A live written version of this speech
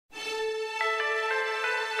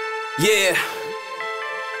Yeah,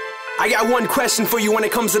 I got one question for you when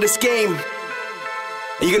it comes to this game.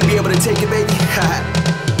 Are you gonna be able to take it, baby?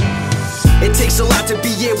 It takes a lot to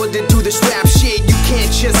be able to do this rap shit. You can't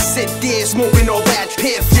just sit there smoking all that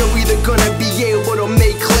piff. You're either gonna be able to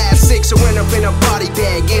make classics or end up in a body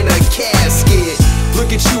bag in a casket.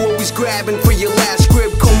 Look at you always grabbing for your last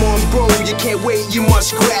grip. Come on bro, you can't wait, you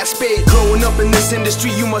must grasp it. Growing up in this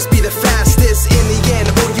industry, you must be the fastest. In the end,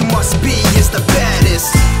 all you must be is the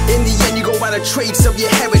baddest. In the end, you go by the traits of your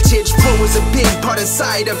heritage. Flow is a big part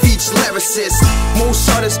inside of each lyricist. Most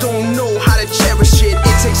artists don't know how to cherish it.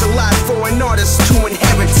 It takes a lot for an artist to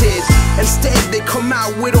inherit it. Instead, they come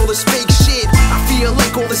out with all this fake shit. I feel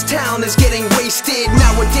like all this talent is getting wasted.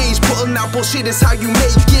 Nowadays, pulling out bullshit is how you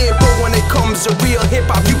make it. But when it comes to real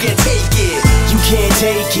hip-hop, you can't take it. You can't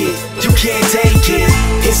take it, you can't take it.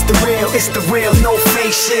 It's the real, no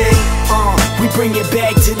fake shit. We bring it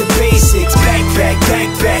back to the basics. Back, back, back,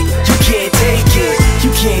 back. You can't take it,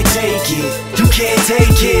 you can't take it, you can't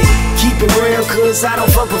take it. Keep it real, cause I don't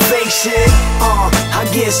fuck with fake shit. I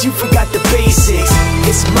guess you forgot the basics.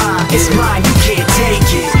 It's mine, you can't take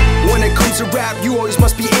it. When it comes to rap, you always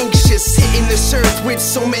must be anxious, hitting this earth with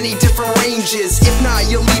so many different ranges. If not,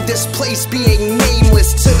 you'll leave this place being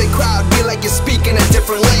nameless, till the crowd be like you're speaking a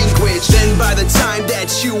different language. Then by the time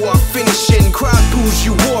that you are finishing, crowd boos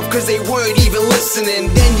you off cause they weren't even listening.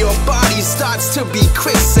 Then your body starts to be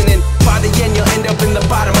christening. By the end, you'll end up in the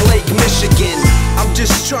bottom of Lake Michigan. I'm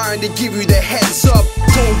just trying to give you the heads up.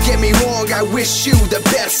 Don't get me wrong, I wish you the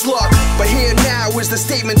best luck. But here now is the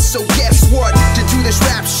statement, so guess what? To do this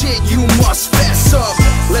rap shit, you must fess up.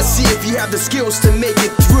 Let's see if you have the skills to make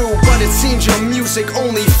it through. But it seems your music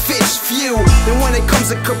only fits few. And when it comes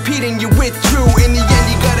to competing, you withdrew. In the end,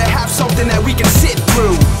 you gotta have something that we can sit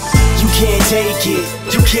through. You can't take it,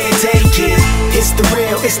 you can't take it. It's the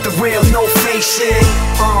real, no fake shit.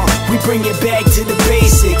 We bring it back to the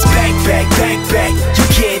basics. Back, back, back, back. You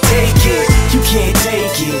can't take it, you can't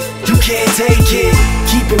take it, you can't take it.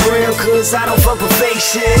 Keep it real, cause I don't fuck with fake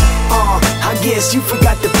shit. I guess you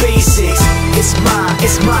forgot the basics. It's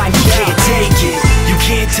mine, you can't take it. You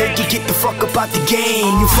can't take it, get the fuck up out the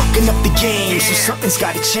game. You fucking up the game, so something's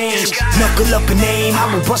gotta change. Knuckle up and aim,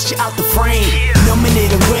 I'ma bust you out the frame. Numbing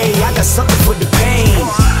it away, I got something for the pain.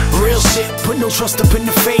 Real shit, put no trust up in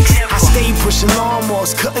the fakes. I stay pushing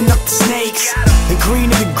lawnmowers, cutting up the snakes. The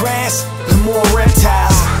greener the grass, the more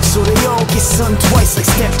reptiles. So they all get sun twice like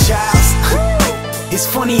stepchilds. It's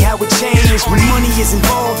funny how it changed when money is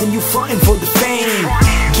involved and you frontin' for the fame.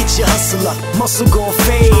 Get your hustle up, muscle gon'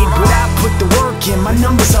 fade, but I put the work in, my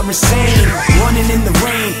numbers are insane. Running in the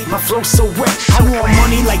rain, my flow so wet. I want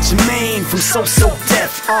money like Jermaine from So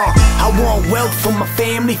Def. I want wealth for my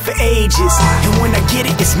family for ages, and when I get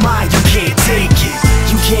it, it's mine, you can't take it.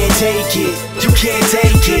 You can't take it, you can't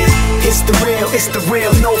take it. It's the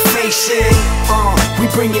real, no fake shit. We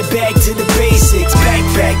bring it back to the basics. Back,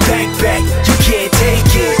 back, back, back. You can't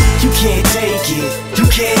take it, you can't take it, you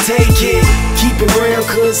can't take it. Keep it real,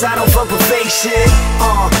 cause I don't fuck with fake shit.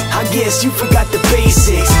 I guess you forgot the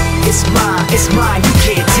basics. It's mine, you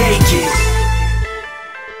can't take it.